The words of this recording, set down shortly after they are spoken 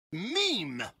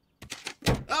Meme.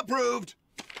 Approved.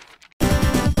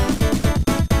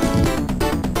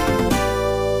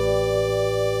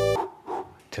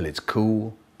 Till it's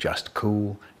cool, just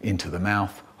cool, into the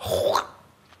mouth.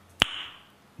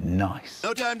 Nice.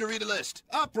 No time to read a list.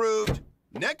 Approved.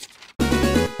 Next.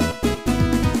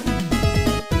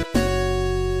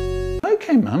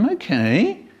 Okay, Mum,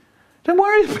 okay. Don't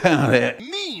worry about it.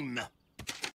 Meme.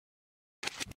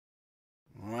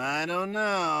 I don't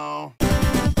know.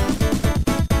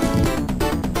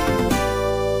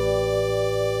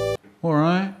 All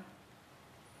right.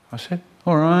 I said,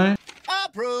 all right.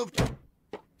 Approved.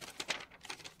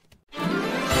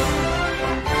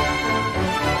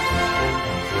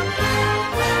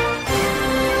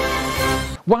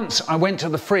 Once I went to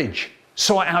the fridge,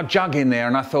 saw our jug in there,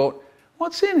 and I thought,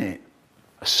 what's in it?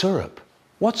 A syrup.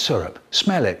 What syrup?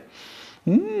 Smell it.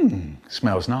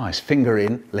 Smells nice. Finger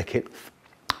in, lick it.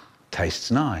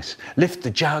 Tastes nice. Lift the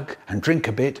jug and drink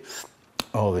a bit.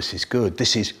 Oh, this is good.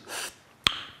 This is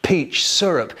peach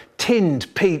syrup,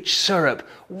 tinned peach syrup.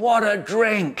 What a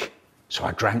drink! So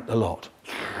I drank the lot.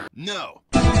 No.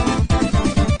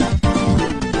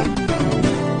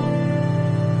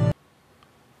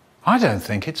 I don't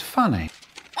think it's funny.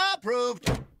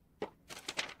 Approved.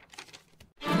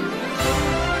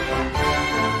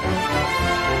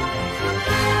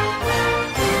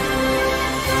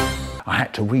 I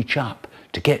had to reach up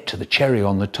to get to the cherry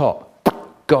on the top.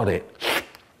 Got it.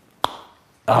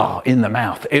 Oh, in the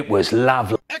mouth. It was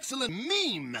lovely. Excellent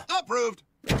meme. Approved.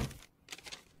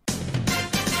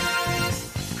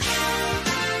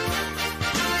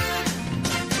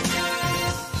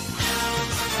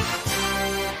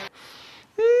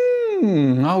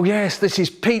 Oh yes, this is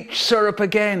peach syrup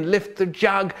again. Lift the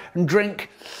jug and drink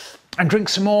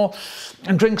some more,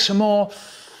 and drink some more.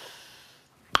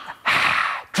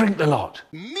 Drink the lot.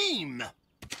 Meme.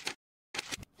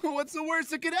 What's the worst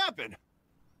that could happen?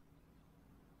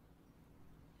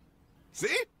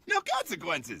 See? No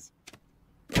consequences.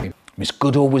 Miss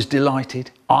Goodall was delighted.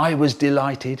 I was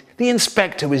delighted. The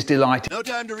inspector was delighted. No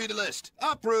time to read a list.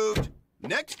 Approved.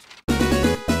 Next.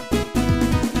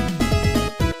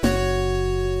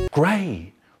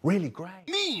 Grey. Really grey.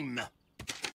 Meme.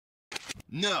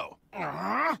 No.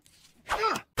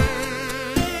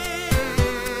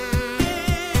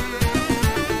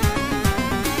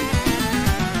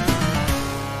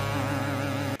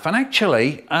 And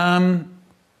actually,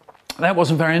 that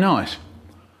wasn't very nice.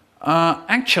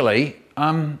 Actually,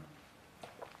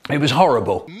 it was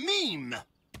horrible. Meme.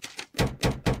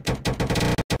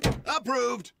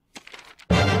 Approved.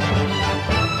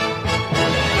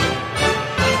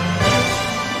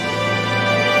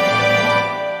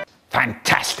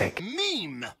 Fantastic.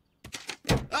 Meme.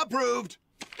 Approved.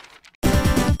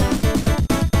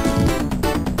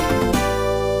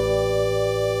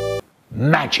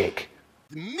 Magic.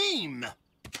 Meme.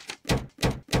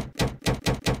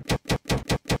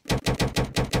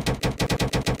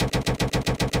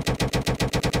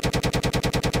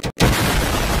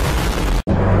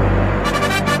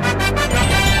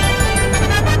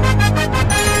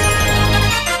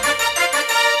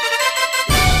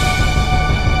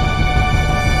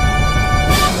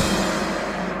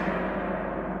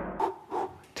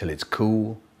 Till it's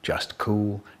cool, just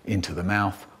cool, into the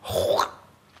mouth.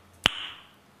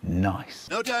 Nice.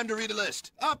 No time to read a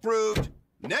list. Approved.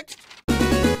 Next.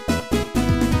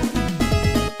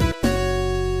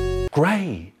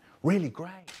 Grey. Really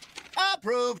grey.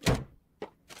 Approved.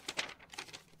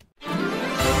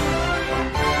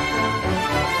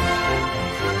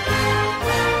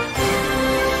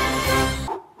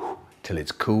 Till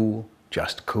it's cool,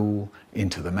 just cool,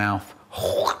 into the mouth.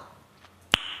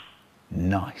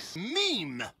 Nice.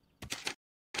 Meme.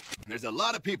 There's a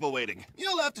lot of people waiting.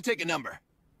 You'll have to take a number.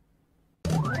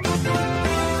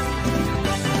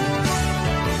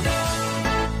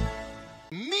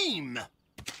 Meme.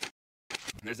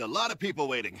 There's a lot of people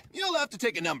waiting. You'll have to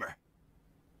take a number.